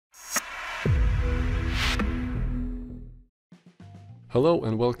Hello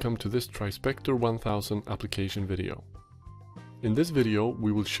and welcome to this TriSpector1000 application video. In this video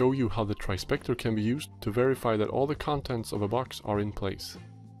we will show you how the TriSpector can be used to verify that all the contents of a box are in place.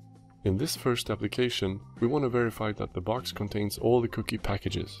 In this first application we want to verify that the box contains all the cookie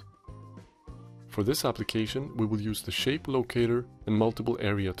packages. For this application we will use the shape locator and multiple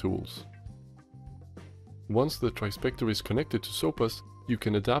area tools. Once the TriSpector is connected to SOPAS, you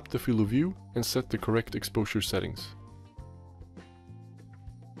can adapt the field of view and set the correct exposure settings.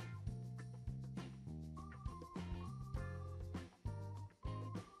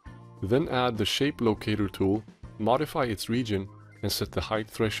 Then add the shape locator tool, modify its region and set the height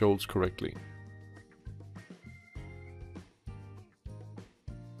thresholds correctly.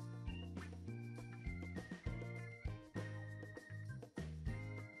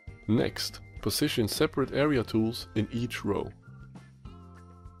 Next, position separate area tools in each row.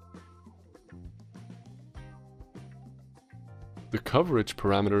 The coverage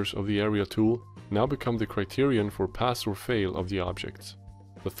parameters of the area tool now become the criterion for pass or fail of the objects.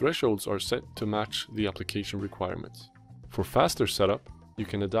 The thresholds are set to match the application requirements. For faster setup, you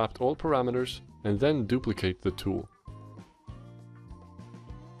can adapt all parameters and then duplicate the tool.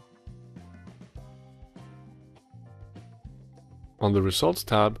 On the Results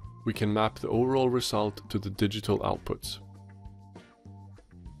tab, we can map the overall result to the digital outputs.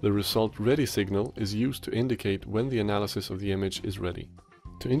 The Result Ready signal is used to indicate when the analysis of the image is ready.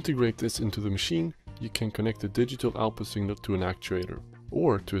 To integrate this into the machine, you can connect the digital output signal to an actuator,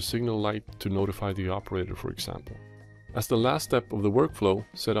 or to a signal light to notify the operator, for example. As the last step of the workflow,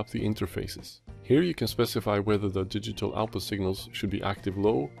 set up the interfaces. Here you can specify whether the digital output signals should be active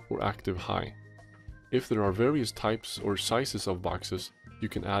low or active high. If there are various types or sizes of boxes, you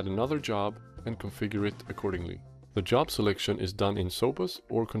can add another job and configure it accordingly. The job selection is done in SOPAS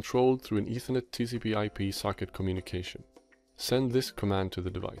or controlled through an Ethernet TCP/IP socket communication. Send this command to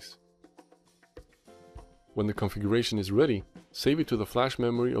the device. When the configuration is ready, save it to the flash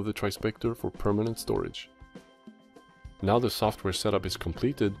memory of the TriSpector for permanent storage. Now the software setup is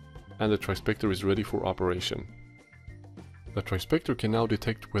completed and the TriSpector is ready for operation. The TriSpector can now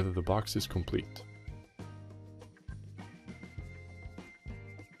detect whether the box is complete.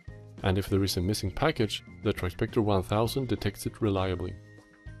 And if there is a missing package, the TriSpector1000 detects it reliably.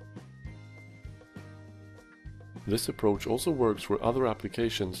 This approach also works for other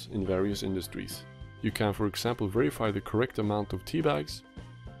applications in various industries. You can, for example, verify the correct amount of tea bags,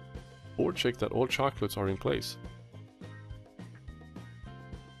 or check that all chocolates are in place.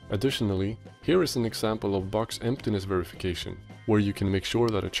 Additionally, here is an example of box emptiness verification, where you can make sure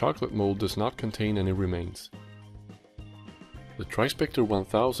that a chocolate mold does not contain any remains. The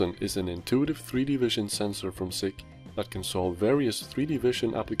TriSpector1000 is an intuitive 3D vision sensor from SICK that can solve various 3D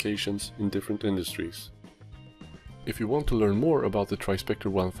vision applications in different industries. If you want to learn more about the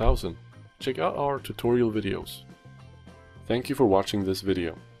TriSpector1000, check out our tutorial videos. Thank you for watching this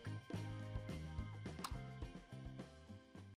video.